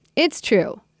It's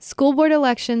true. School board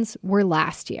elections were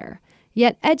last year.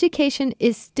 Yet education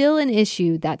is still an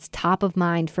issue that's top of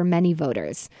mind for many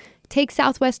voters. Take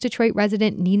Southwest Detroit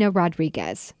resident Nina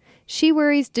Rodriguez. She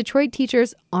worries Detroit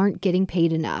teachers aren't getting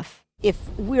paid enough. If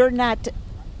we're not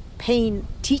paying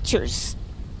teachers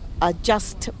a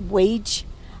just wage,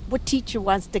 what teacher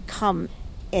wants to come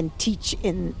and teach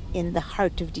in the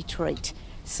heart of Detroit?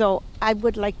 So I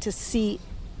would like to see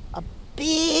a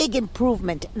big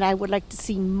improvement, and I would like to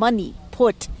see money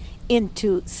put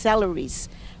into salaries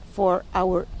for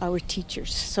our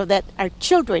teachers so that our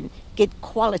children get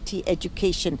quality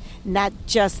education, not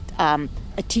just a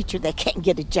teacher that can't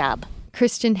get a job.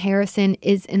 Christian Harrison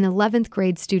is an 11th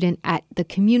grade student at the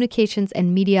Communications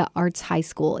and Media Arts High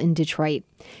School in Detroit.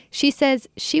 She says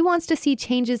she wants to see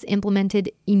changes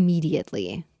implemented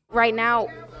immediately. Right now,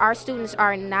 our students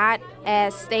are not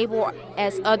as stable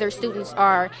as other students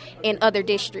are in other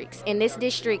districts. And this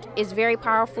district is very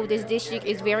powerful. This district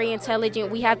is very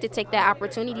intelligent. We have to take that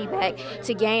opportunity back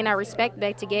to gain our respect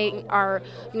back, to gain our,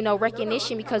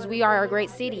 recognition, because we are a great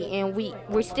city, and we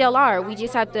still are. We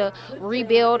just have to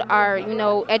rebuild our,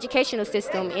 educational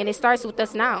system, and it starts with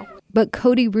us now. But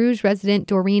Cody Rouge resident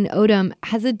Doreen Odom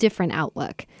has a different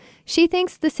outlook. She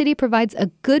thinks the city provides a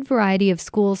good variety of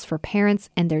schools for parents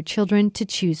and their children to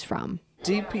choose from.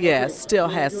 DPS still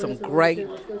has some great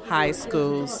high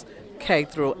schools, K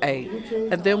through 8.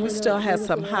 And then we still have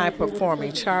some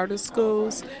high-performing charter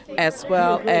schools, as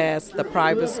well as the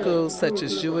private schools such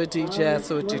as UAD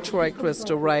Jesuit, Detroit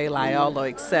Crystal Ray, Loyola,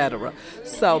 etc.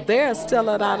 So there are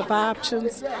still a lot of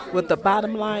options. What the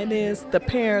bottom line is, the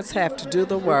parents have to do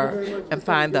the work and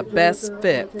find the best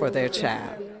fit for their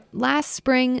child. Last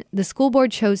spring, the school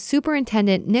board chose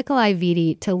Superintendent Nikolai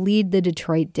Vitti to lead the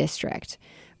Detroit district.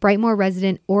 Brightmoor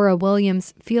resident Ora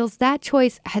Williams feels that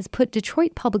choice has put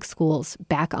Detroit public schools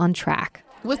back on track.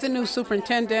 With the new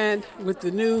superintendent, with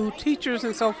the new teachers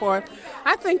and so forth,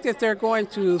 I think that they're going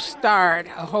to start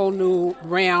a whole new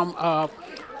realm of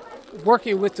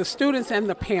working with the students and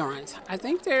the parents. I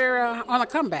think they're on a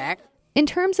comeback. In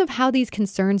terms of how these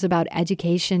concerns about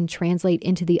education translate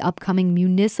into the upcoming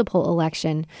municipal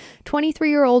election,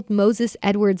 23-year-old Moses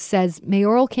Edwards says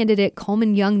mayoral candidate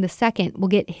Coleman Young II will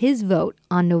get his vote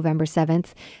on November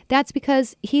 7th. That's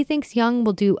because he thinks Young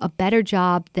will do a better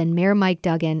job than Mayor Mike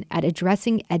Duggan at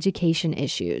addressing education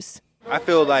issues. I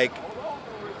feel like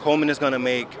Coleman is going to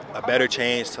make a better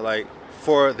change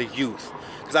for the youth,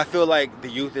 because I feel like the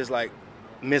youth is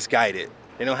misguided.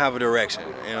 They don't have a direction,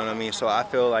 you know what I mean? So I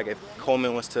feel like if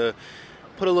Coleman was to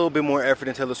put a little bit more effort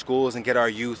into the schools and get our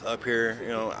youth up here,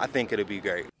 I think it'd be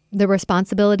great. The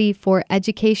responsibility for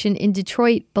education in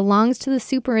Detroit belongs to the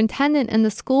superintendent and the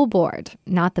school board,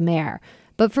 not the mayor.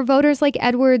 But for voters like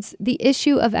Edwards, the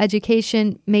issue of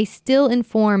education may still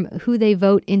inform who they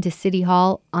vote into City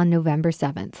Hall on November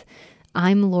 7th.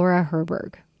 I'm Laura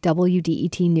Herberg,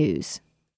 WDET News.